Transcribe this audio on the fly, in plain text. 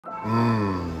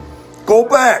Go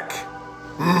back.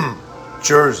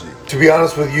 Jersey. To be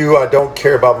honest with you, I don't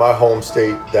care about my home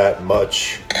state that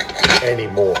much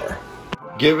anymore.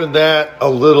 Giving that a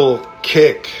little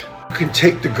kick. You can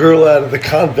take the girl out of the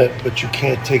convent, but you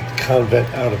can't take the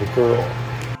convent out of the girl.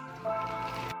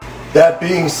 That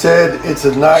being said, it's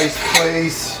a nice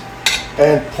place,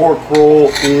 and pork roll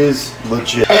is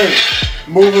legit. Hey,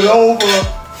 move it over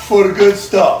for the good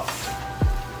stuff.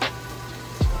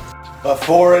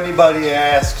 Before anybody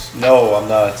asks, no, I'm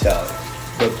not Italian.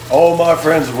 But all my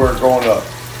friends were growing up.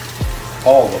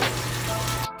 All of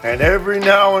them. And every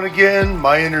now and again,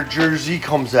 my inner Jersey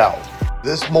comes out.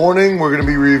 This morning, we're going to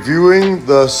be reviewing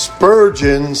the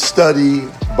Spurgeon Study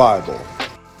Bible.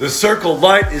 The circle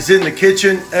light is in the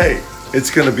kitchen. Hey, it's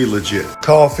going to be legit.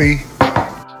 Coffee,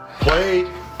 plate.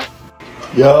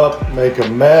 Yup, make a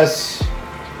mess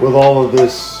with all of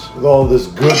this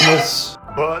goodness.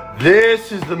 But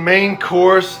this is the main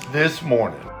course this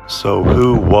morning. So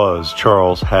who was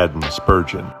Charles Haddon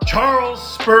Spurgeon? Charles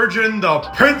Spurgeon, the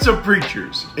Prince of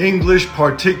Preachers, English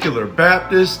particular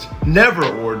Baptist, never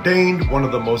ordained, one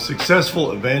of the most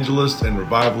successful evangelists and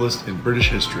revivalists in British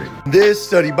history. This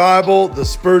study Bible, the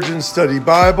Spurgeon Study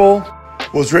Bible,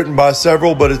 was written by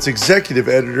several, but its executive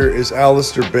editor is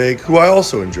Alistair Begg, who I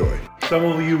also enjoy. Some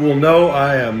of you will know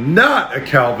I am not a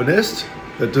Calvinist.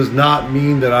 That does not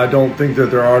mean that I don't think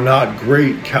that there are not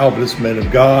great Calvinist men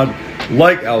of God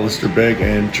like Alistair Begg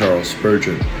and Charles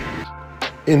Spurgeon.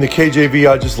 In the KJV,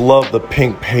 I just love the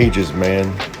pink pages, man.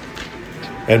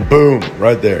 And boom,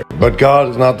 right there. But God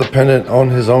is not dependent on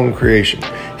his own creation.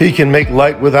 He can make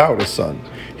light without a sun.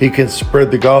 He can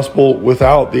spread the gospel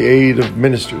without the aid of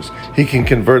ministers. He can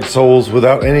convert souls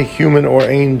without any human or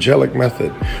angelic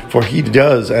method, for he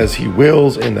does as he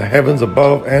wills in the heavens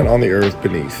above and on the earth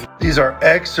beneath. These are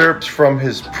excerpts from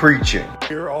his preaching.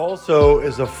 Here also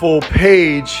is a full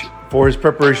page for his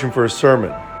preparation for a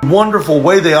sermon. Wonderful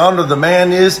way they honor the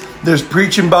man is there's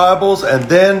preaching Bibles and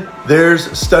then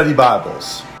there's study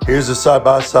Bibles. Here's a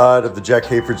side-by-side of the Jack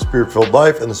Hayford Spirit-Filled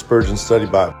Life and the Spurgeon Study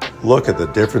Bible. Look at the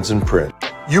difference in print.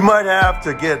 You might have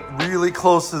to get really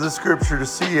close to the scripture to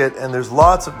see it, and there's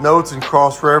lots of notes and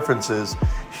cross-references.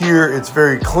 Here, it's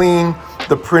very clean.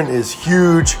 The print is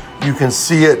huge. You can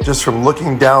see it just from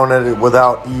looking down at it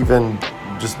without even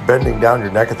just bending down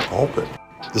your neck at the pulpit.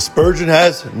 The Spurgeon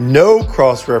has no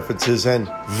cross-references and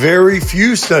very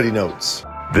few study notes.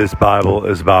 This Bible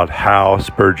is about how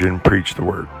Spurgeon preached the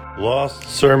word. Lost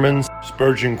sermons,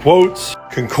 Spurgeon quotes,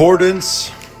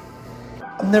 concordance.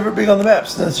 I'm never big on the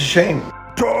maps, and that's a shame.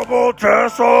 Double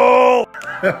tassel!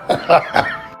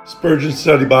 Spurgeon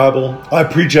Study Bible. I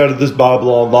preach out of this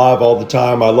Bible on live all the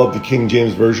time. I love the King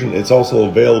James Version. It's also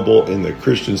available in the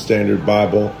Christian Standard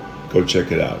Bible. Go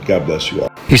check it out. God bless you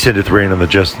all. He sendeth rain on the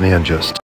just and the unjust.